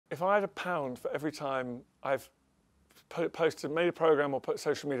If I had £1 for every time I've made a program or put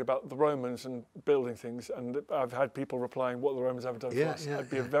social media about the Romans and building things, and I've had people replying, "What the Romans ever done for us," I'd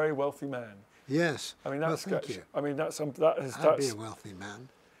be a very wealthy man. Yes. I mean, that's thank you. I mean, that's I'd be a wealthy man.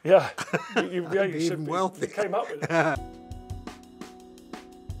 Yeah. I'd be even wealthy. You came up with it.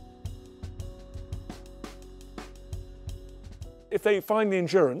 If they find the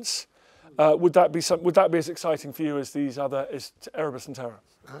Endurance, would that be as exciting for you as these other, as Erebus and Terror?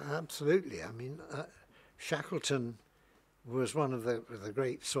 Absolutely. I mean, Shackleton was one of the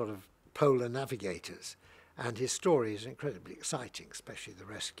great sort of polar navigators, and his story is incredibly exciting, especially the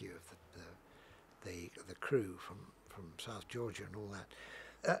rescue of the crew from South Georgia and all that.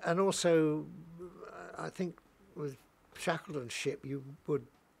 And also, I think with Shackleton's ship, you would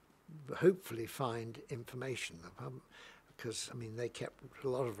hopefully find information, because I mean they kept a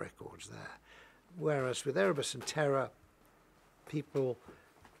lot of records there. Whereas with Erebus and Terror, people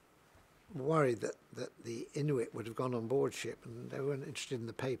worried that the Inuit would have gone on board ship and they weren't interested in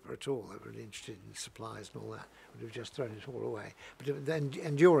the paper at all. They were really interested in supplies and all that. Would have just thrown it all away. But the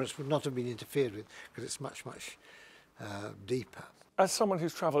Endurance would not have been interfered with because it's much, much deeper. As someone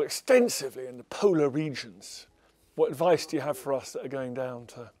who's travelled extensively in the polar regions, what advice do you have for us that are going down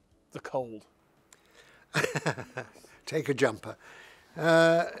to the cold? Take a jumper.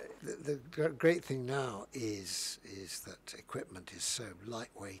 The great thing now is that equipment is so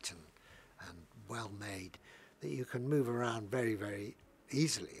lightweight and well made that you can move around very, very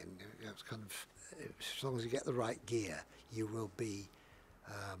easily, and it's kind of, as long as you get the right gear, you'll be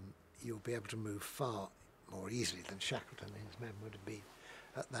able to move far more easily than Shackleton and his men would have been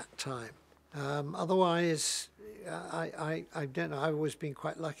at that time. Otherwise, I don't know. I've always been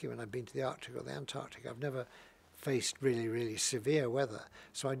quite lucky when I've been to the Arctic or the Antarctic. I've never faced really, really severe weather,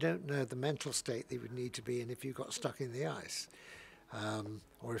 so I don't know the mental state they would need to be in if you got stuck in the ice,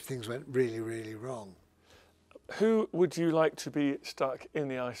 or if things went really, really wrong. Who would you like to be stuck in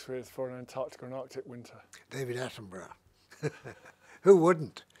the ice with for an Antarctic or an Arctic winter? David Attenborough. Who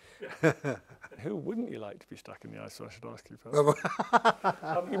wouldn't? Who wouldn't you like to be stuck in the ice? So I should ask you first.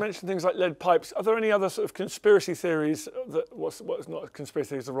 You mentioned things like lead pipes. Are there any other sort of conspiracy theories what's not a conspiracy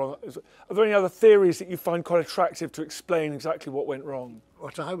theories are wrong? Are there any other theories that you find quite attractive to explain exactly what went wrong?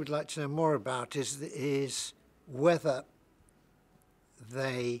 What I would like to know more about is whether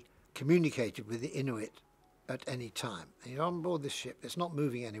they communicated with the Inuit at any time. You're on board this ship, it's not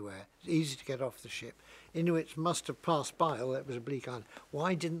moving anywhere, it's easy to get off the ship. Inuits must have passed by, although it was a bleak island.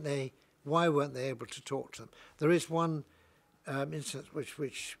 Why weren't they able to talk to them? There is one instance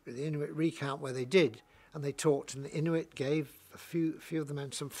which the Inuit recount where they did, and they talked, and the Inuit gave a few of the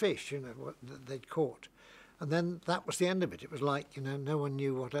men some fish, what they'd caught. And then that was the end of it. It was like, no one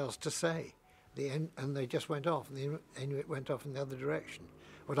knew what else to say. And they just went off, and the Inuit went off in the other direction.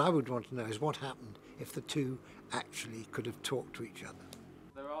 What I would want to know is what happened if the two actually could have talked to each other.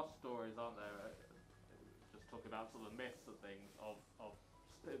 There are stories, aren't there, just talking about sort of myths and things of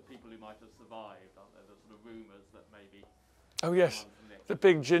people who might have survived, aren't there? The sort of rumours that maybe... Oh yes, the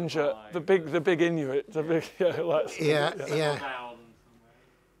big ginger, the big Inuit, the big...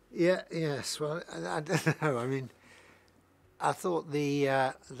 Yes, well, I don't know, I mean, I thought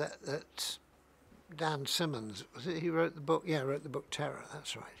that Dan Simmons, he wrote the book, wrote the book Terror,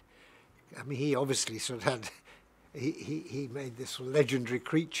 that's right. I mean, he obviously sort of had, he made this legendary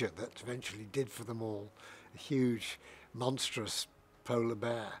creature that eventually did for them all a huge, monstrous polar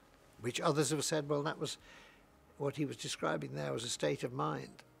bear, which others have said, well, that was, what he was describing there was a state of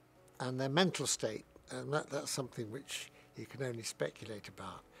mind, and their mental state, and that's something which you can only speculate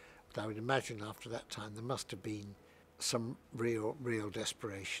about. But I would imagine after that time there must have been some real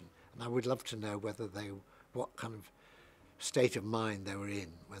desperation. And I would love to know what kind of state of mind they were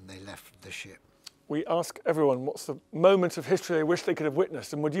in when they left the ship. We ask everyone what's the moment of history they wish they could have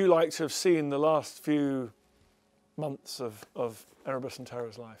witnessed, and would you like to have seen the last few months of Erebus and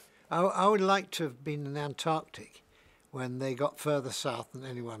Terror's life? I would like to have been in the Antarctic when they got further south than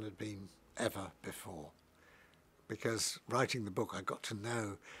anyone had been ever before. Because writing the book, I got to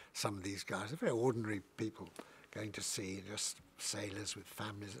know some of these guys. They're very ordinary people going to sea, just sailors with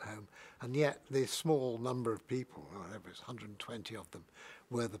families at home. And yet the small number of people, whatever it was, 120 of them,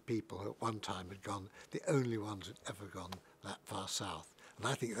 were the people who at one time had gone, the only ones who'd ever gone that far south. And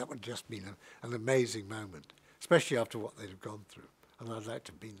I think that would just been an amazing moment, especially after what they'd have gone through. And I'd like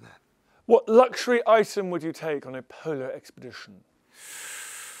to have been there. What luxury item would you take on a polar expedition?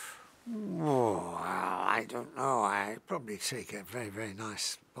 Oh, I don't know. I'd probably take a very, very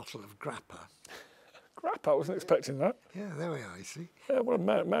nice bottle of grappa. Crap, I wasn't expecting that. Yeah, there we are, you see. Yeah, what a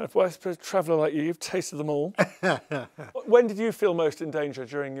man of, well, I suppose, a traveller like you, you've tasted them all. When did you feel most in danger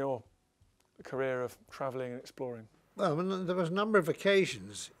during your career of travelling and exploring? Well, there was a number of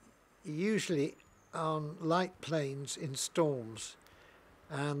occasions, usually on light planes in storms.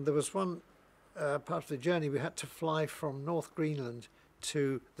 And there was one part of the journey we had to fly from North Greenland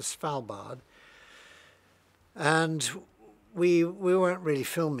to the Svalbard. And we weren't really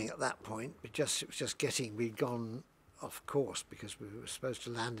filming at that point. It was just we'd gone off course because we were supposed to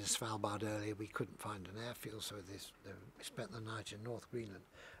land in Svalbard earlier. We couldn't find an airfield, so we spent the night in North Greenland.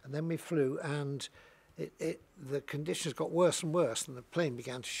 And then we flew, and the conditions got worse and worse, and the plane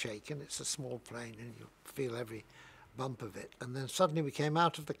began to shake, and it's a small plane, and you feel every bump of it. And then suddenly we came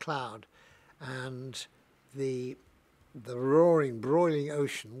out of the cloud, and the roaring, broiling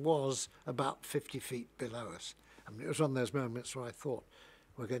ocean was about 50 feet below us. I mean, it was one of those moments where I thought,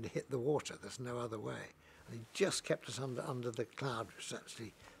 we're going to hit the water, there's no other way. And it just kept us under the cloud, which was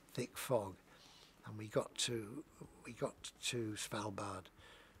actually thick fog. And we got to Svalbard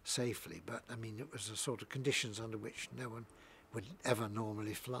safely, but I mean, it was the sort of conditions under which no one would ever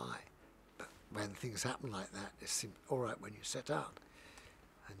normally fly. But when things happen like that, it seems all right when you set out.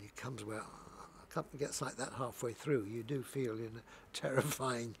 And you come to where it gets like that halfway through, you do feel in a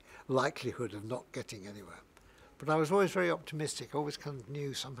terrifying likelihood of not getting anywhere. But I was always very optimistic, always kind of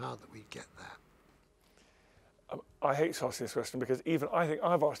knew somehow that we'd get there. I hate to ask this question because I think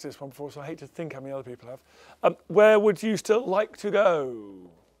I've asked this one before, so I hate to think how many other people have. Where would you still like to go,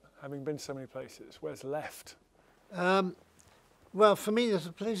 having been to so many places? Where's left? Well, for me, there's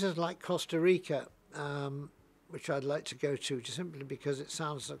places like Costa Rica, which I'd like to go to, just simply because it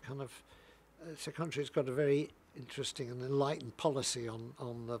sounds like it's a country that's got a very interesting and enlightened policy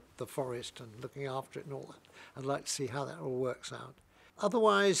on the forest and looking after it and all that. I'd like to see how that all works out.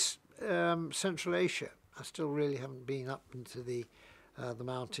 Otherwise, Central Asia. I still really haven't been up into the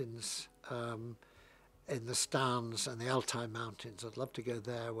mountains in the Stans and the Altai Mountains. I'd love to go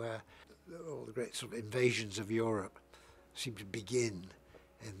there, where all the great sort of invasions of Europe seem to begin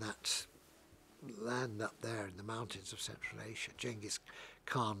in that land up there in the mountains of Central Asia, Genghis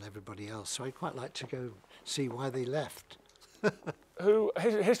Khan and everybody else. So I'd quite like to go see why they left.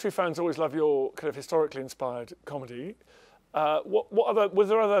 History fans always love your kind of historically inspired comedy. Did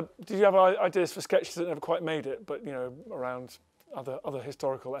you have ideas for sketches that never quite made it, but around other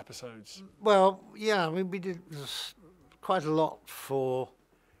historical episodes? Well, yeah, I mean, we did quite a lot for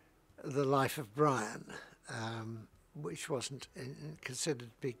the life of Brian, which wasn't considered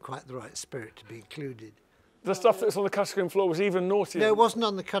to be quite the right spirit to be included. The stuff that's on the cutting room floor was even naughtier? No, it wasn't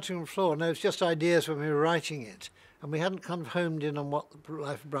on the cutting room floor. No, it was just ideas when we were writing it. And we hadn't kind of homed in on what the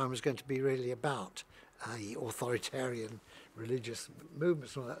life of Brian was going to be really about, i.e. authoritarian religious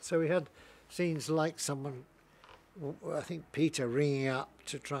movements and all that. So we had scenes like someone, I think Peter, ringing up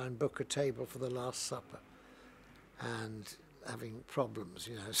to try and book a table for the Last Supper and having problems,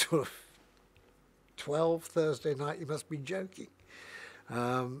 sort of 12 Thursday night, you must be joking.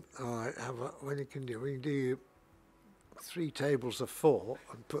 All right, when you can do 3 tables of 4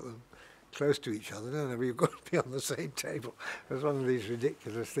 and put them close to each other. No, we've got to be on the same table. It was one of these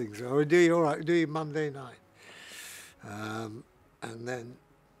ridiculous things. Oh, we do you all right, we do you Monday night. And then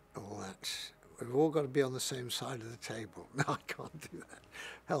all that. We've all got to be on the same side of the table. No, I can't do that.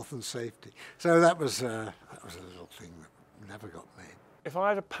 Health and safety. So that was a little thing that never got made. If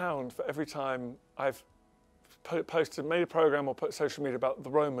I had £1 for every time I've made a program or put social media about the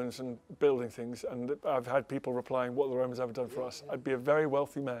Romans and building things, and I've had people replying, "What have the Romans ever done for us?" I'd be a very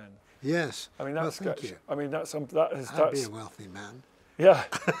wealthy man. Yes. I mean, that's thank you. I mean, that's I'd be a wealthy man. Yeah,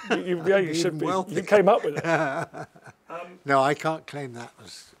 you should be. Wealthy. You came up with it. No, I can't claim that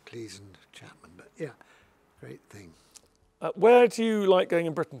was Cleese and Chapman, but yeah, great thing. Where do you like going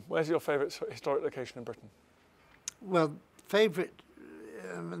in Britain? Where's your favourite historic location in Britain? Well, favourite,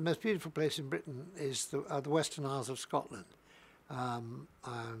 the most beautiful place in Britain is the Western Isles of Scotland. I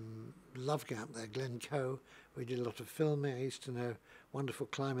love going up there, Glencoe. We did a lot of filming. I used to know a wonderful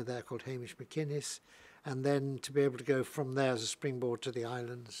climber there called Hamish McInnes. And then to be able to go from there as a springboard to the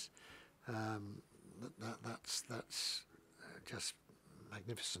islands, that's just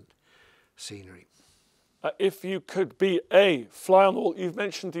magnificent scenery. If you could be a fly on the wall, you've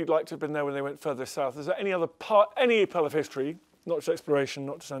mentioned you'd like to have been there when they went further south. Is there any part of history, not just exploration,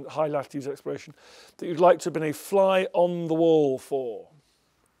 not just high latitude exploration, that you'd like to have been a fly on the wall for?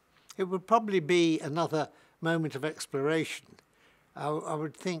 It would probably be another moment of exploration. I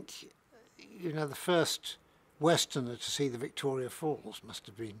would think, the first Westerner to see the Victoria Falls must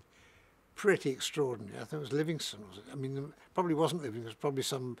have been pretty extraordinary. I think it was Livingstone, was it? I mean, it probably wasn't Livingstone, it was probably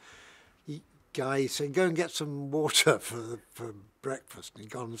some guy said, go and get some water for breakfast. And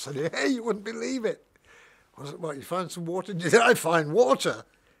he'd gone and said, hey, you wouldn't believe it. Was it, what, you find some water? Did I find water?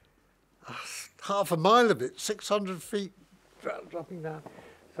 Half a mile of it, 600 feet dropping down.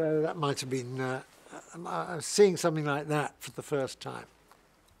 So that might have been seeing something like that for the first time.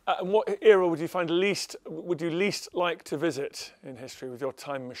 And what era would you least like to visit in history with your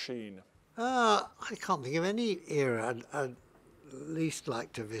time machine? I can't think of any era I'd least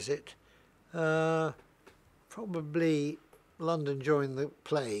like to visit. Probably London during the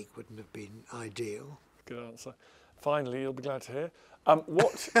plague wouldn't have been ideal. Good answer. Finally, you'll be glad to hear.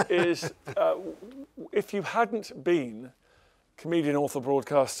 What is, if you hadn't been comedian, author,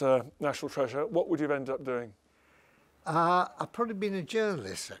 broadcaster, national treasure, what would you have ended up doing? I've probably been a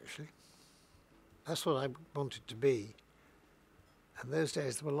journalist, actually. That's what I wanted to be. And those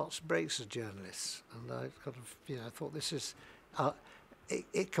days there were lots of breaks as journalists, and I kind of, I thought this is,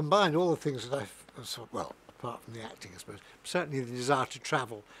 it combined all the things that I've sort of, well, apart from the acting, I suppose, certainly the desire to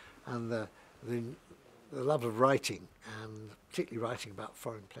travel and the love of writing, and particularly writing about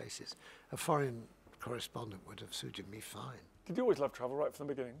foreign places. A foreign correspondent would have suited me fine. Did you always love travel right from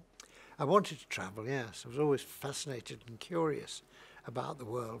the beginning? I wanted to travel, yes. I was always fascinated and curious about the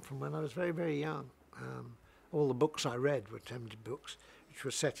world from when I was very, very young. All the books I read were attempted books which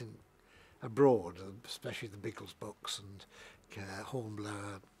were set in abroad, especially the Bickles books and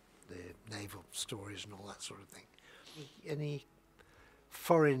Hornblower, the naval stories and all that sort of thing. Any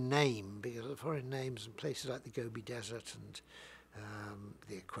foreign name, because of foreign names and places like the Gobi Desert and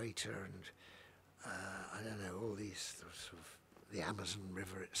the Equator and I don't know, all these sort of the Amazon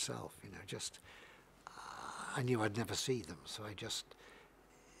River itself, just I knew I'd never see them, so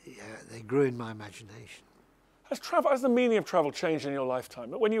they grew in my imagination. Has the meaning of travel changed in your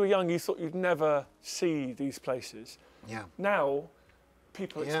lifetime? When you were young, you thought you'd never see these places. Yeah. Now,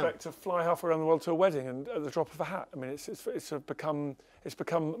 people expect to fly halfway around the world to a wedding and at the drop of a hat. I mean, it's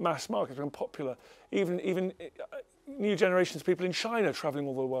become mass market, it's become popular. Even new generations of people in China travelling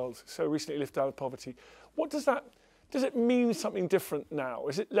all over the world, so recently lifted out of poverty. Does it mean something different now?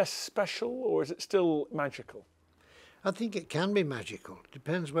 Is it less special or is it still magical? I think it can be magical. It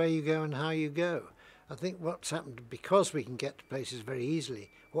depends where you go and how you go. I think what's happened, because we can get to places very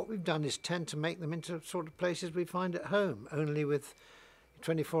easily, what we've done is tend to make them into sort of places we find at home, only with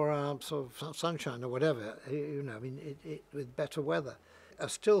 24-hour sort of sunshine or whatever, with better weather. I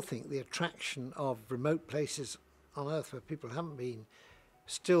still think the attraction of remote places on Earth where people haven't been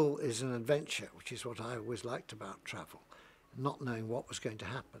still is an adventure, which is what I always liked about travel, not knowing what was going to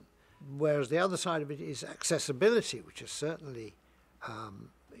happen. Whereas the other side of it is accessibility, which is certainly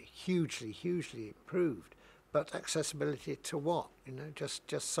hugely, hugely improved. But accessibility to what?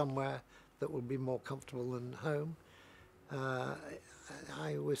 Just somewhere that will be more comfortable than home.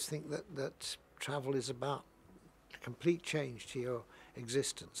 I always think that travel is about a complete change to your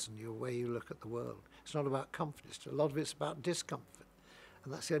existence and your way you look at the world. It's not about comfort. A lot of it's about discomfort.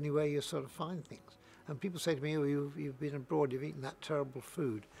 And that's the only way you sort of find things. And people say to me, oh, you've been abroad, you've eaten that terrible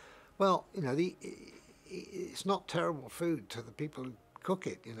food. Well, it's not terrible food to the people who cook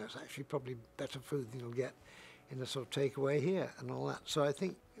it. It's actually probably better food than you'll get in a sort of takeaway here and all that. So I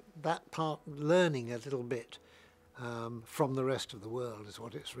think that part, learning a little bit from the rest of the world, is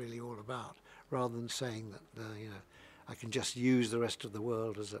what it's really all about, rather than saying that I can just use the rest of the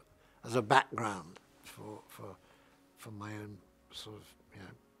world as a background for my own sort of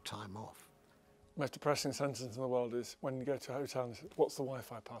time off. Most depressing sentence in the world is when you go to a hotel and say, what's the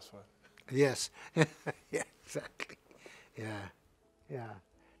Wi-Fi password? Yes. Yeah, exactly. Yeah.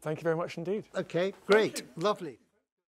 Thank you very much indeed. Okay, great. Lovely.